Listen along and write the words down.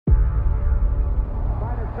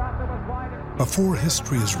Before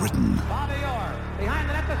history is written,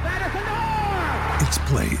 it's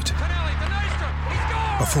played.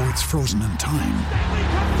 Before it's frozen in time,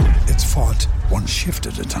 it's fought one shift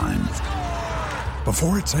at a time.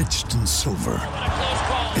 Before it's etched in silver,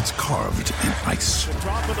 it's carved in ice.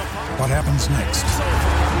 What happens next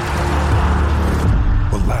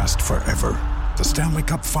will last forever. The Stanley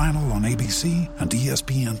Cup Final on ABC and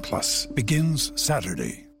ESPN Plus begins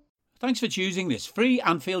Saturday. Thanks for choosing this free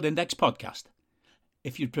Anfield Index podcast.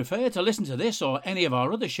 If you'd prefer to listen to this or any of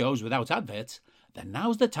our other shows without adverts, then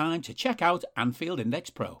now's the time to check out Anfield Index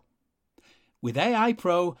Pro. With AI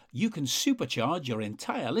Pro, you can supercharge your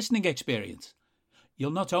entire listening experience. You'll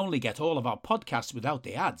not only get all of our podcasts without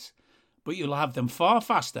the ads, but you'll have them far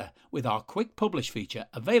faster with our Quick Publish feature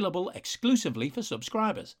available exclusively for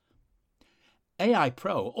subscribers. AI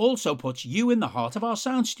Pro also puts you in the heart of our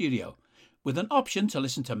sound studio, with an option to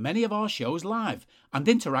listen to many of our shows live and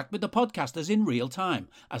interact with the podcasters in real time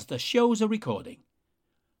as the shows are recording.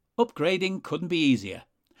 Upgrading couldn't be easier.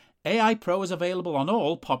 AI Pro is available on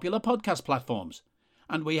all popular podcast platforms,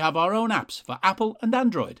 and we have our own apps for Apple and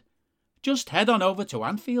Android. Just head on over to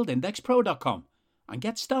AnfieldIndexPro.com and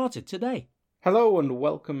get started today. Hello and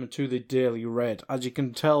welcome to the Daily Red. As you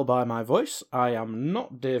can tell by my voice, I am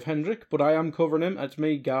not Dave Hendrick, but I am covering him. It's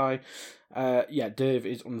me, Guy. Dave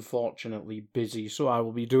is unfortunately busy, so I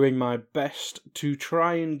will be doing my best to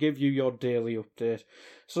try and give you your daily update.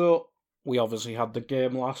 So, we obviously had the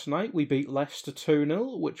game last night. We beat Leicester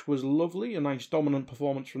 2-0, which was lovely. A nice dominant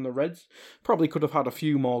performance from the Reds. Probably could have had a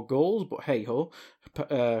few more goals, but hey-ho.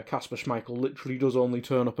 Kasper Schmeichel literally does only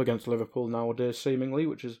turn up against Liverpool nowadays, seemingly,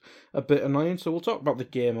 which is a bit annoying. So we'll talk about the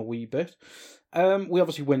game a wee bit. We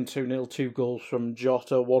obviously win 2-0, 2 goals from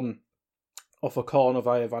Jota, one off a corner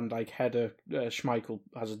via Van Dijk header. Schmeichel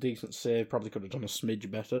has a decent save, probably could have done a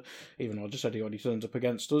smidge better, even though I just said he already turns up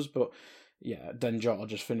against us, but yeah, then Jota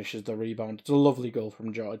just finishes the rebound. It's a lovely goal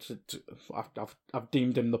from Jota. I've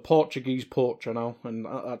deemed him the Portuguese poacher now, and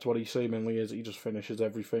that's what he seemingly is. He just finishes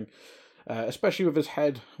everything, especially with his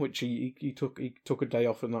head, which he took a day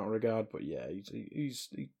off in that regard. But yeah,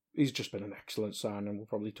 he's just been an excellent sign, and we'll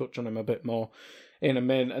probably touch on him a bit more in a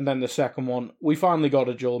minute. And then the second one, we finally got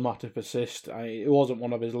a Joel Matip assist. It wasn't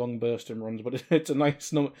one of his long bursting runs, but it's a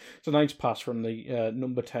nice pass from the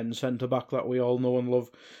number 10 centre back that we all know and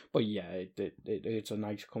love. But yeah, it's a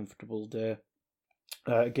nice, comfortable day.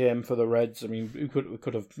 Game for the Reds. I mean, we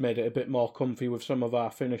could have made it a bit more comfy with some of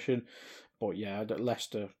our finishing, but yeah,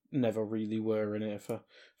 Leicester never really were in it. If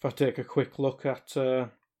I take a quick look at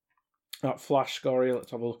Flash Scoria,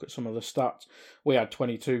 let's have a look at some of the stats. We had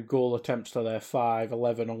 22 goal attempts to their 5,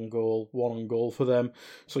 11 on goal, 1 on goal for them.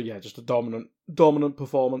 So yeah, just a dominant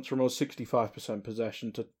performance from us, 65%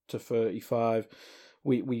 possession to 35.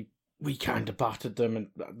 We kind of battered them, and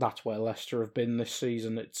that's where Leicester have been this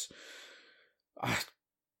season.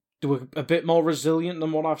 They were a bit more resilient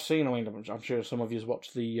than what I've seen. I mean, I'm sure some of you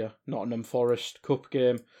watched the Nottingham Forest Cup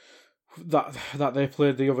game that they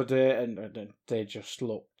played the other day, and they just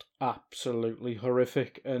looked absolutely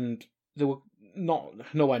horrific, and they were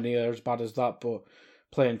nowhere near as bad as that, but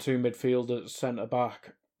playing 2 midfielders, centre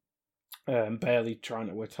back, barely trying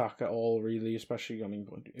to attack at all, really, especially, I mean,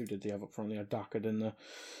 who did they have up front? They had Daka, didn't they?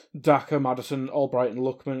 Daka, Maddison, Albright and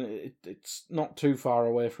Lookman. It's not too far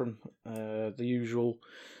away from the usual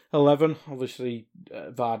 11. Obviously,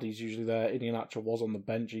 Vardy's usually there. Iheanacho was on the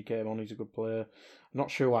bench. He came on. He's a good player. I'm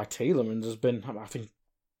not sure why Tielemans has been. I think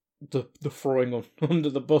the throwing under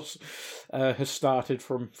the bus has started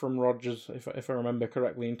from Rodgers, if I remember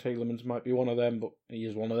correctly, and Tielemans might be one of them, but he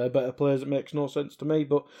is one of their better players. It makes no sense to me.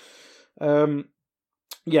 But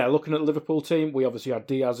looking at the Liverpool team, we obviously had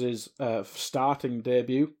Diaz's starting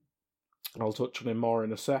debut. I'll touch on him more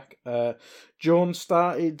in a sec. Jones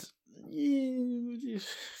started. He's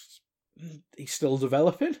still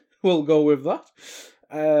developing. We'll go with that.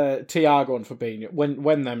 Thiago and Fabinho.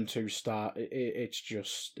 When them two start, it's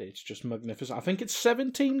just magnificent. I think it's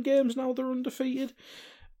 17 games now they're undefeated.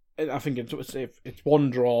 I think it's one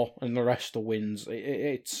draw and the rest are wins.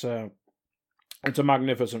 It's a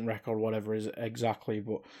magnificent record, whatever it is exactly.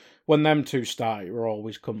 But when them two start, we're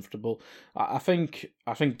always comfortable. I think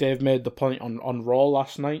Dave made the point on Raw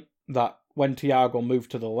last night that when Thiago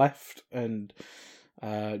moved to the left and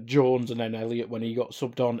Jones and then Elliott when he got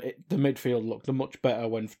subbed on, the midfield looked much better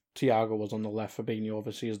when Thiago was on the left. Fabinho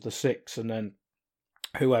obviously as the 6, and then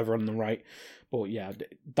whoever on the right. But yeah,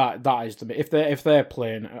 that is if they're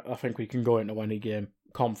playing, I think we can go into any game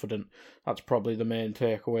confident. That's probably the main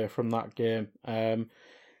takeaway from that game.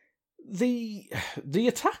 The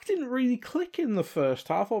attack didn't really click in the first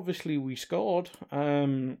half. Obviously, we scored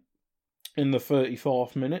in the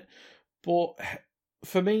 34th minute, But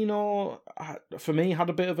Firmino, for me, had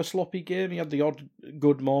a bit of a sloppy game. He had the odd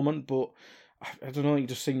good moment, but I don't know, he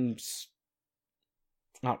just seems...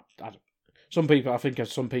 I think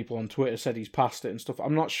some people on Twitter said he's past it and stuff.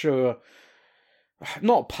 I'm not sure.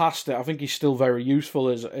 Not past it. I think he's still very useful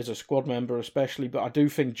as a squad member, especially. But I do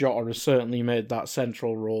think Jota has certainly made that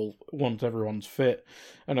central role, once everyone's fit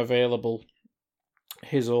and available,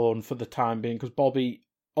 his own for the time being. Because Bobby,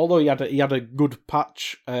 although he had a good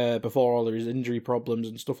patch before all of his injury problems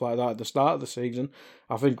and stuff like that at the start of the season,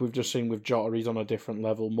 I think we've just seen with Jota he's on a different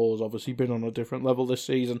level. Mo's obviously been on a different level this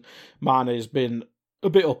season. Mane's been a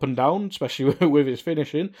bit up and down, especially with his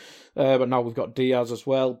finishing. But now we've got Diaz as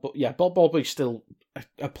well. But yeah, Bobby's still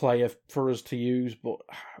a player for us to use, but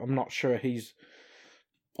I'm not sure he's...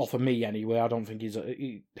 Or for me anyway, I don't think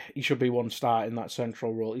he should be one start in that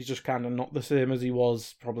central role. He's just kind of not the same as he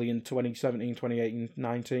was probably in 2017, 2018,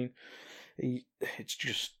 19. It's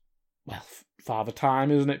just, well, father time,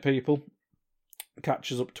 isn't it, people?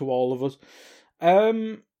 Catches up to all of us.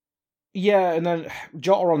 Yeah, and then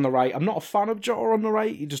Jota on the right. I'm not a fan of Jota on the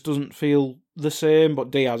right. He just doesn't feel the same.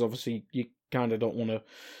 But Diaz, obviously, you kind of don't want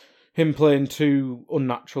him playing too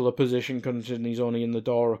unnatural a position, considering he's only in the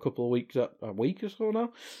door a week or so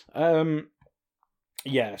now.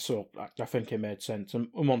 Yeah, so I think it made sense. And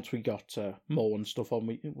once we got Mo and stuff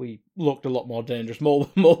on, we looked a lot more dangerous. Mo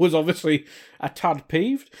was obviously a tad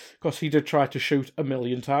peeved, because he did try to shoot 1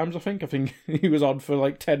 million times, I think. He was on for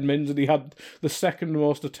like 10 mins, and he had the second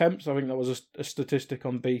most attempts. I think that was a statistic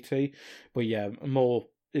on BT. But yeah, Mo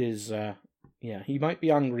is... he might be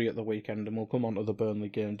angry at the weekend, and we'll come on to the Burnley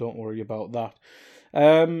game. Don't worry about that.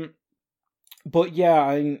 But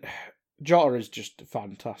yeah, Jota is just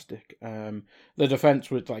fantastic. The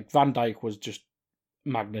defence with Van Dijk was just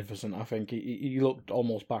magnificent. I think he looked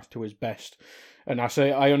almost back to his best, and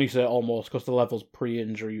I only say almost because the levels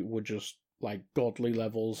pre-injury were just like godly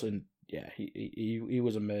levels, and yeah, he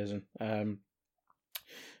was amazing.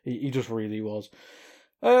 He just really was.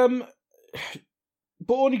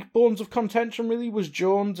 But only bones of contention really was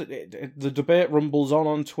Jones. The debate rumbles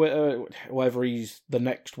on Twitter whether he's the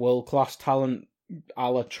next world-class talent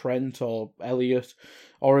a la Trent or Elliott,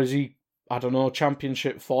 or is he, I don't know,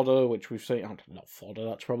 championship fodder, which we've seen, not fodder,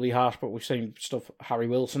 that's probably harsh, but we've seen stuff, Harry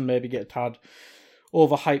Wilson maybe get a tad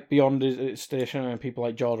overhyped beyond his station, and people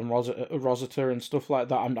like Jordan Rosita and stuff like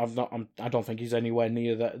that. I don't think he's anywhere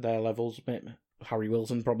near their levels. Harry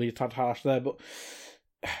Wilson probably a tad harsh there, but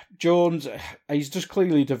Jones, he's just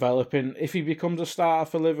clearly developing. If he becomes a starter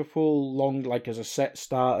for Liverpool, as a set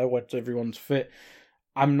starter, once everyone's fit,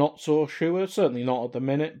 I'm not so sure. Certainly not at the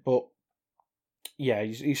minute, but yeah,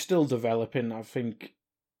 he's still developing. I think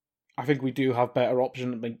we do have better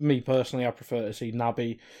options. Me personally, I prefer to see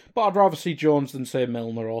Naby, but I'd rather see Jones than say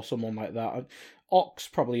Milner or someone like that. Ox,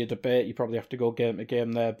 probably a debate. You probably have to go game to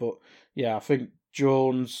game there, but yeah, I think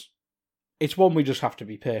Jones, it's one we just have to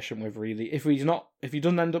be patient with, really. If he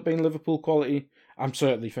doesn't end up being Liverpool quality, I'm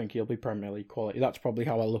certainly think he'll be Premier League quality. That's probably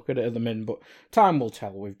how I look at it at the minute, but time will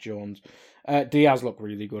tell with Jones. Diaz looked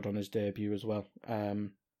really good on his debut as well.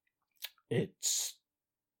 It's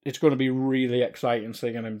going to be really exciting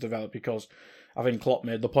seeing him develop, because I think Klopp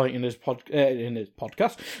made the point in his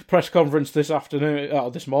podcast press conference this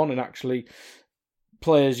morning. Actually,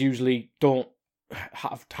 players usually don't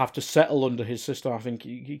have to settle under his system. I think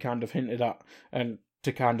he kind of hinted at, and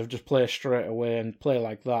to kind of just play straight away and play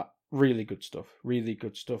like that. Really good stuff.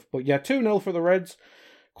 But yeah, 2-0 for the Reds.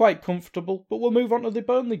 Quite comfortable. But we'll move on to the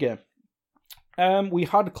Burnley game. We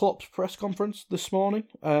had Klopp's press conference this morning,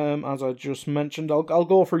 as I just mentioned. I'll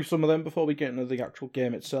go through some of them before we get into the actual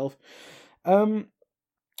game itself. So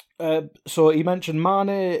he mentioned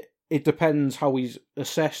Mane. It depends how he's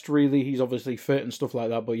assessed, really. He's obviously fit and stuff like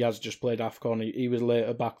that, but he has just played AFCON. He was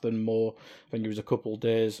later back than Mo. I think he was a couple of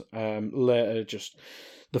days later. Just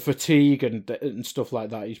the fatigue and stuff like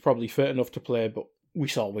that. He's probably fit enough to play, but we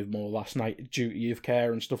saw with Mo last night, duty of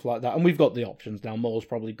care and stuff like that. And we've got the options now. Mo's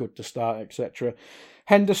probably good to start, etc.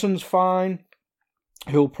 Henderson's fine.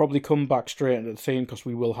 He'll probably come back straight into the team, because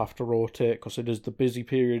we will have to rotate, because it is the busy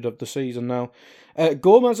period of the season now.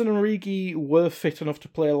 Gomez and Origi were fit enough to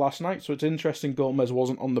play last night, so it's interesting Gomez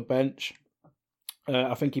wasn't on the bench.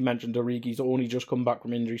 I think he mentioned Origi's only just come back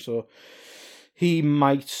from injury, so he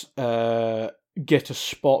might get a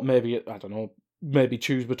spot, maybe, I don't know, maybe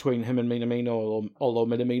choose between him and Minamino, although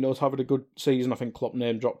Minamino's having a good season. I think Klopp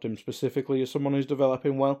name dropped him specifically as someone who's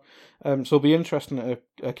developing well. So it'll be interesting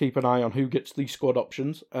to keep an eye on who gets these squad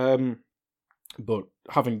options. But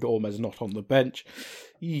having Gomez not on the bench,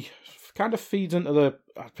 he kind of feeds into the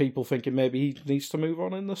people thinking maybe he needs to move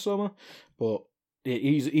on in the summer. But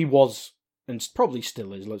he was and probably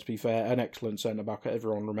still is, let's be fair, an excellent centre-back.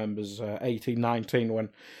 Everyone remembers 18-19 when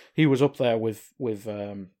he was up there with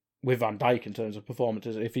Van Dijk in terms of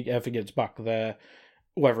performances. If he ever gets back there,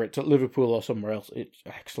 whether it's at Liverpool or somewhere else, it's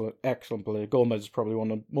excellent player. Gomez is probably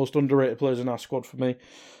one of the most underrated players in our squad for me.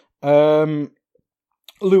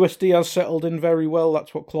 Luis Diaz settled in very well.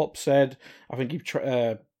 That's what Klopp said. I think he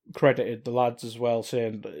credited the lads as well,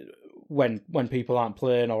 saying when people aren't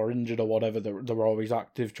playing or injured or whatever, they're always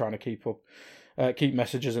active, trying to keep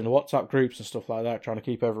messages in the WhatsApp groups and stuff like that, trying to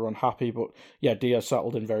keep everyone happy. But yeah, Diaz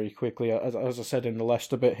settled in very quickly. As I said in the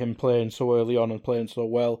Leicester bit, him playing so early on and playing so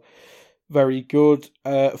well, very good.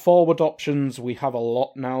 Forward options, we have a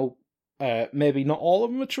lot now. Maybe not all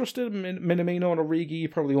of them are trusted. Minamino and Origi you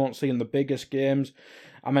probably won't see in the biggest games.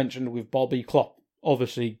 I mentioned with Bobby, Klopp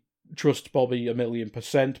obviously trusts Bobby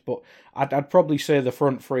 1,000,000%, but I'd probably say the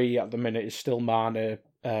front three at the minute is still Mane,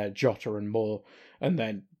 Jota and Mo, and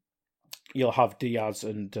then you'll have Diaz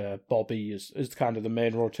and Bobby as kind of the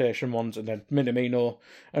main rotation ones, and then Minamino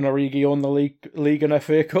and Origi on the league and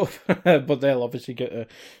FA Cup, but they'll obviously get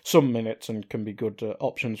some minutes and can be good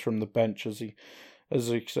options from the bench as I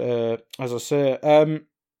say.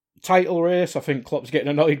 Title race, I think Klopp's getting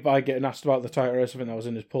annoyed by getting asked about the title race. I think that was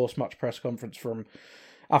in his post-match press conference from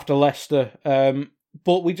after Leicester.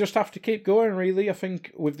 But we just have to keep going, really. I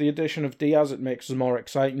think with the addition of Diaz, it makes us more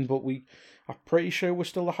exciting, but I'm pretty sure we're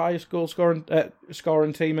still the highest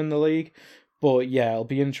scoring team in the league. But yeah, it'll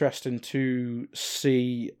be interesting to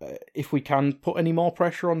see if we can put any more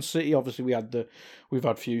pressure on City. Obviously, we've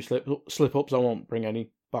had few slip-ups. I won't bring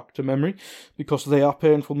any back to memory because they are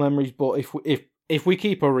painful memories. But if we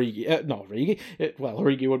keep Origi,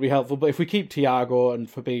 Origi would be helpful. But if we keep Thiago and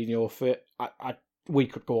Fabinho fit, we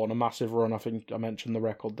could go on a massive run. I think I mentioned the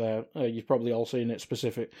record there. You've probably all seen it.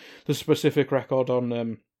 The specific record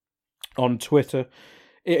on Twitter.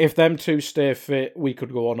 If them two stay fit, we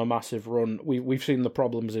could go on a massive run. We've seen the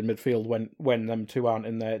problems in midfield when them two aren't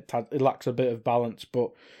in there. It lacks a bit of balance,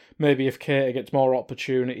 but maybe if Keita gets more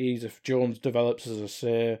opportunities, if Jones develops, as I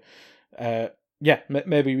say,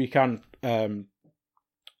 maybe we can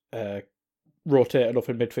rotate enough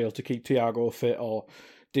in midfield to keep Thiago fit or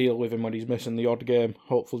deal with him when he's missing the odd game.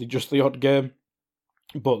 Hopefully just the odd game.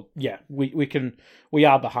 But yeah, we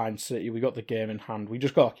are behind City. We got the game in hand. We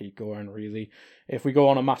just got to keep going, really. If we go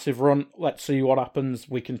on a massive run, let's see what happens.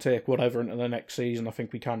 We can take whatever into the next season. I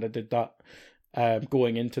think we kind of did that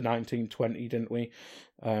going into 1920, didn't we?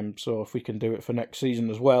 So if we can do it for next season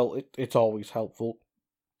as well, it's always helpful.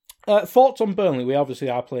 Thoughts on Burnley? We obviously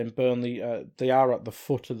are playing Burnley. They are at the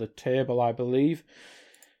foot of the table, I believe.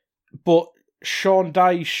 But Sean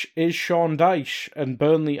Dyche is Sean Dyche, and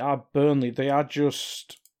Burnley are Burnley. They've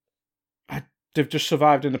just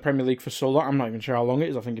survived in the Premier League for so long. I'm not even sure how long it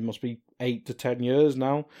is. I think it must be 8 to 10 years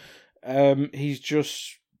now. He's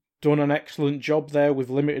just done an excellent job there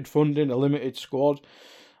with limited funding, a limited squad.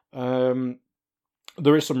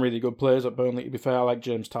 There is some really good players at Burnley, to be fair. I like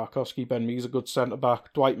James Tarkowski. Ben Mee's a good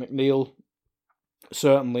centre-back. Dwight McNeil,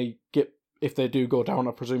 certainly, if they do go down,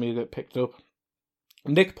 I presume he'll get picked up.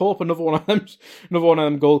 Nick Pope, another one of them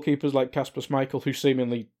goalkeepers like Kasper Schmeichel, who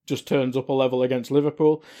seemingly just turns up a level against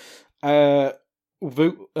Liverpool. Wout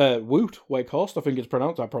Weghorst, I think it's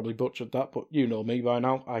pronounced. I probably butchered that, but you know me by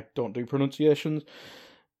now. I don't do pronunciations.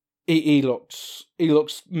 He looks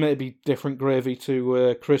maybe different gravy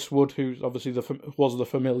to Chris Wood, who obviously was the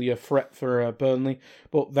familiar threat for Burnley.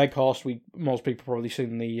 But Weghorst, most people probably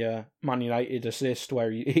seen the Man United assist where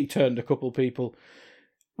he turned a couple people.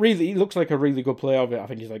 Really, he looks like a really good player of it. I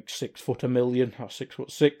think he's like 6'1" or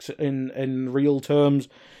 6'6" in real terms.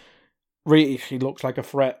 Really, he looks like a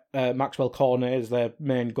threat. Maxwell Cornet is their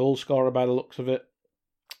main goal scorer by the looks of it.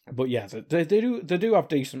 But yeah, they do have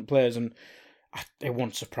decent players, and it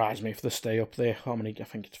won't surprise me if they stay up there. How many? I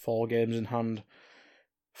think it's 4 games in hand.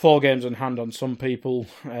 4 games in hand on some people.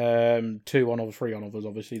 2 on others, 3 on others.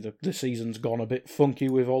 Obviously, the season's gone a bit funky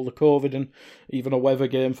with all the COVID and even a weather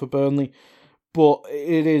game for Burnley. But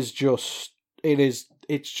it's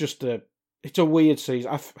a weird season.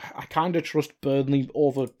 I kind of trust Burnley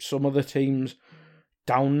over some of the teams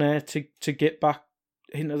down there to get back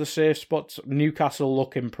into the safe spots. Newcastle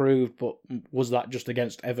look improved, but was that just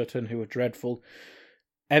against Everton, who are dreadful?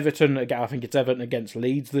 Everton, again, I think it's Everton against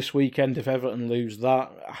Leeds this weekend. If Everton lose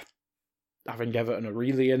that, I think Everton are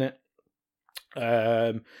really in it.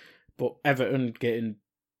 But Everton getting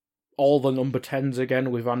all the number 10s again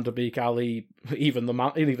with Van der Beek, Ali, even the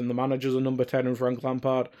managers are number 10 and Frank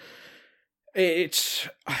Lampard. I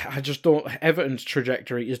just don't. Everton's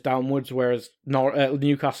trajectory is downwards, whereas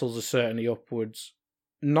Newcastle's is certainly upwards.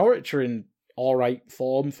 Norwich are in all right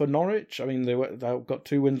form for Norwich. I mean, they've got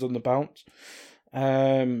 2 wins on the bounce.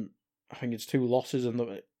 I think it's 2 losses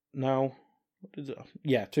now. What is it?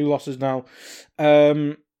 Yeah, 2 losses now.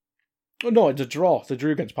 No, it's a draw. They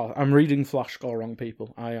drew against Palace. I'm reading Flash Score wrong,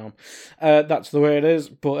 people. I am. That's the way it is.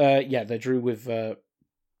 But yeah, they drew with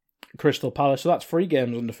Crystal Palace. So that's 3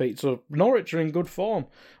 games undefeated. So Norwich are in good form.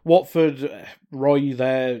 Watford, Roy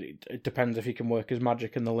there, it depends if he can work his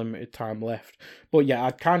magic in the limited time left. But yeah,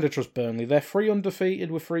 I'd kind of trust Burnley. They're 3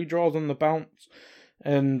 undefeated with 3 draws on the bounce.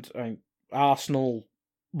 And Arsenal,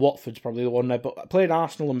 Watford's probably the one there. But playing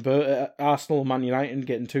Arsenal and Man United and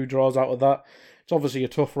getting 2 draws out of that, it's obviously a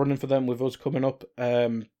tough running for them with us coming up.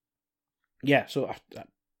 Yeah, so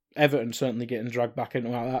Everton certainly getting dragged back into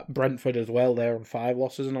that. Brentford as well, they're on 5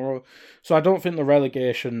 losses in a row. So I don't think the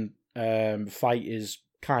relegation fight is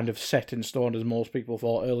kind of set in stone as most people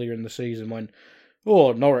thought earlier in the season when,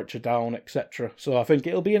 Norwich are down, etc. So I think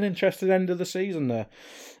it'll be an interesting end of the season there.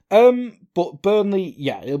 But Burnley,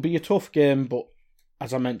 yeah, it'll be a tough game, but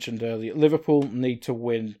as I mentioned earlier, Liverpool need to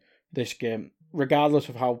win this game, regardless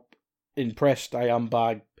of how impressed I am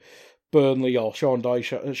by Burnley or Sean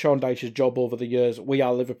Dyche's job over the years. We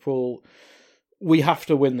are Liverpool. We have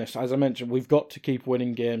to win this. As I mentioned, we've got to keep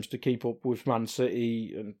winning games to keep up with Man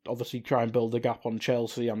City and obviously try and build a gap on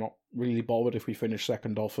Chelsea. I'm not really bothered if we finish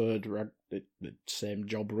 2nd or 3rd. The same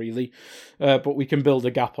job, really. But we can build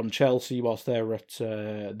a gap on Chelsea whilst they're at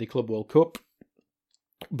the Club World Cup.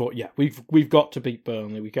 But yeah, we've got to beat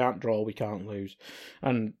Burnley. We can't draw, we can't lose.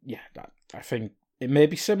 And yeah, I think it may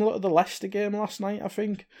be similar to the Leicester game last night, I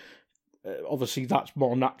think. Obviously, that's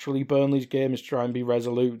more naturally Burnley's game, is try and be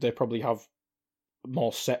resolute. They probably have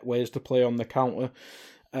more set ways to play on the counter.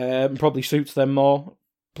 Probably suits them more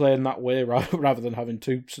playing that way rather than having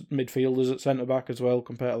 2 midfielders at centre-back as well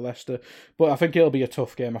compared to Leicester. But I think it'll be a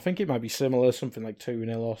tough game. I think it might be similar, something like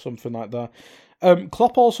 2-0 or something like that.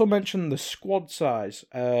 Klopp also mentioned the squad size,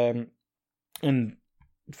 and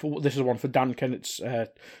this is one for Dan Kennett's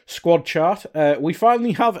squad chart. We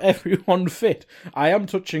finally have everyone fit. I am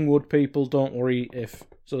touching wood, people. Don't worry if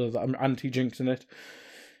sort of I'm anti-jinxing it.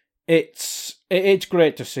 It's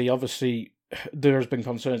great to see. Obviously, there's been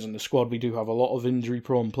concerns in the squad. We do have a lot of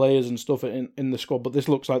injury-prone players and stuff in the squad, but this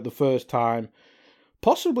looks like the first time,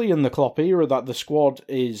 possibly in the Klopp era, that the squad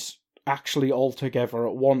is actually all together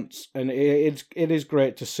at once, and it is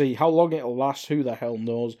great to see. How long it'll last, who the hell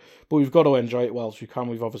knows, but we've got to enjoy it whilst we can.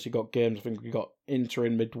 We've obviously got games. I think we've got Inter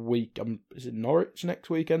in midweek. Is it Norwich next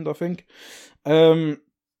weekend, I think?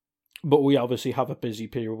 But we obviously have a busy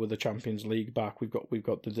period with the Champions League back. We've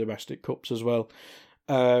got the domestic cups as well.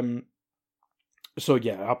 So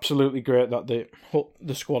yeah, absolutely great that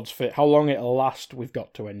the squad's fit. How long it'll last, we've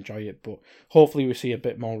got to enjoy it. But hopefully we see a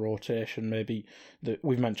bit more rotation. Maybe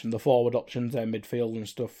we've mentioned the forward options there, midfield and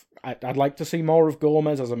stuff. I'd like to see more of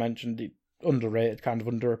Gomez, as I mentioned. Underrated, kind of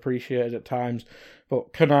underappreciated at times.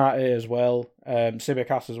 But Konate as well,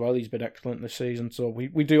 Tsimikas as well. He's been excellent this season. So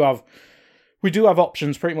we do have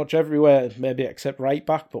options pretty much everywhere, maybe except right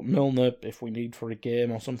back. But Milner, if we need for a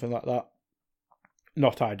game or something like that,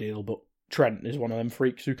 not ideal, but Trent is one of them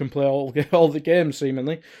freaks who can play all the games,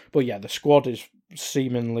 seemingly. But yeah, the squad is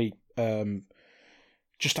seemingly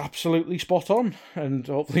just absolutely spot on, and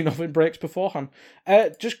hopefully nothing breaks beforehand.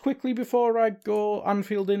 Just quickly before I go,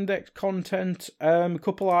 Anfield Index content, a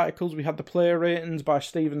couple articles. We had the player ratings by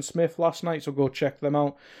Stephen Smith last night, so go check them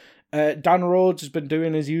out. Dan Rhodes has been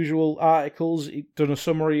doing his usual articles. He's done a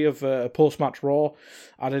summary of post-match Raw,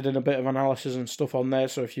 added in a bit of analysis and stuff on there.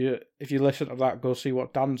 So if you listen to that, go see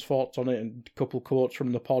what Dan's thoughts on it, and a couple quotes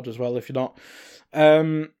from the pod as well if you're not.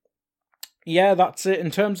 Yeah, that's it. In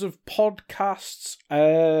terms of podcasts,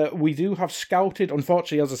 we do have Scouted.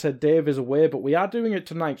 Unfortunately, as I said, Dave is away, but we are doing it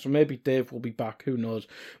tonight, so maybe Dave will be back, who knows.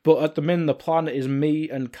 But at the minute, the plan is me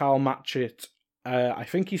and Carl Matchett. I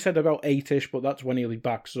think he said about 8ish, but that's when he'll be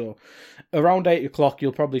back. So around 8 o'clock,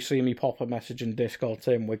 you'll probably see me pop a message in Discord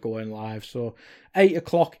saying we're going live. So 8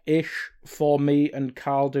 o'clock-ish for me and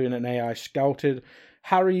Carl doing an AI Scouted.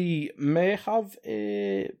 Harry may have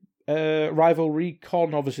a rivalry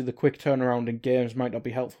con. Obviously, the quick turnaround in games might not be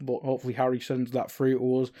helpful, but hopefully Harry sends that through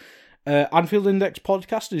to us. Anfield Index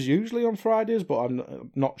podcast is usually on Fridays, but I'm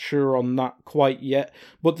not sure on that quite yet.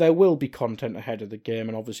 But there will be content ahead of the game,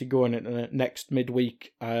 and obviously going into next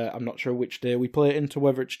midweek, I'm not sure which day we play it into,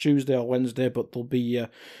 whether it's Tuesday or Wednesday, but there'll be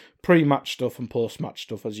pre-match stuff and post-match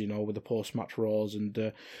stuff, as you know, with the post-match Raws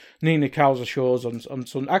and Nina Kauser shows on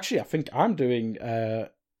Sunday. Actually, I think I'm doing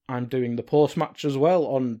I'm doing the post-match as well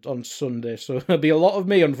on Sunday, so there'll be a lot of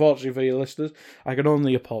me, unfortunately, for your listeners. I can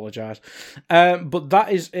only apologise. But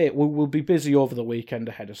that is it. We'll be busy over the weekend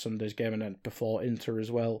ahead of Sunday's game and then before Inter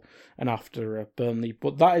as well and after Burnley.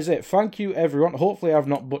 But that is it. Thank you, everyone. Hopefully I've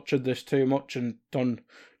not butchered this too much and done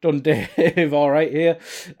Dave all right here.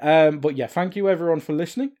 But yeah, thank you, everyone, for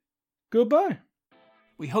listening. Goodbye.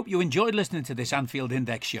 We hope you enjoyed listening to this Anfield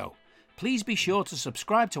Index show. Please be sure to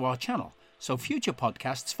subscribe to our channel so future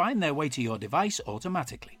podcasts find their way to your device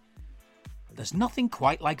automatically. There's nothing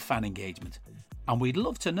quite like fan engagement, and we'd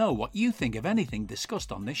love to know what you think of anything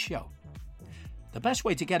discussed on this show. The best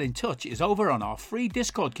way to get in touch is over on our free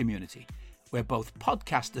Discord community, where both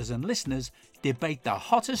podcasters and listeners debate the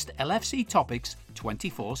hottest LFC topics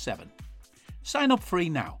 24/7. Sign up free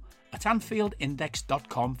now at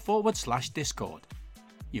AnfieldIndex.com/Discord.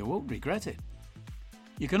 You won't regret it.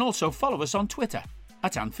 You can also follow us on Twitter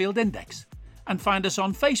at Anfield Index and find us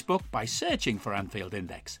on Facebook by searching for Anfield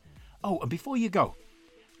Index. Oh, and before you go,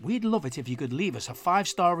 we'd love it if you could leave us a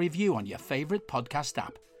 5-star review on your favourite podcast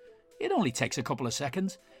app. It only takes a couple of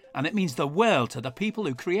seconds, and it means the world to the people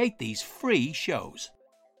who create these free shows.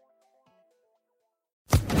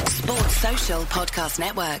 Sports Social Podcast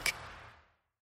Network.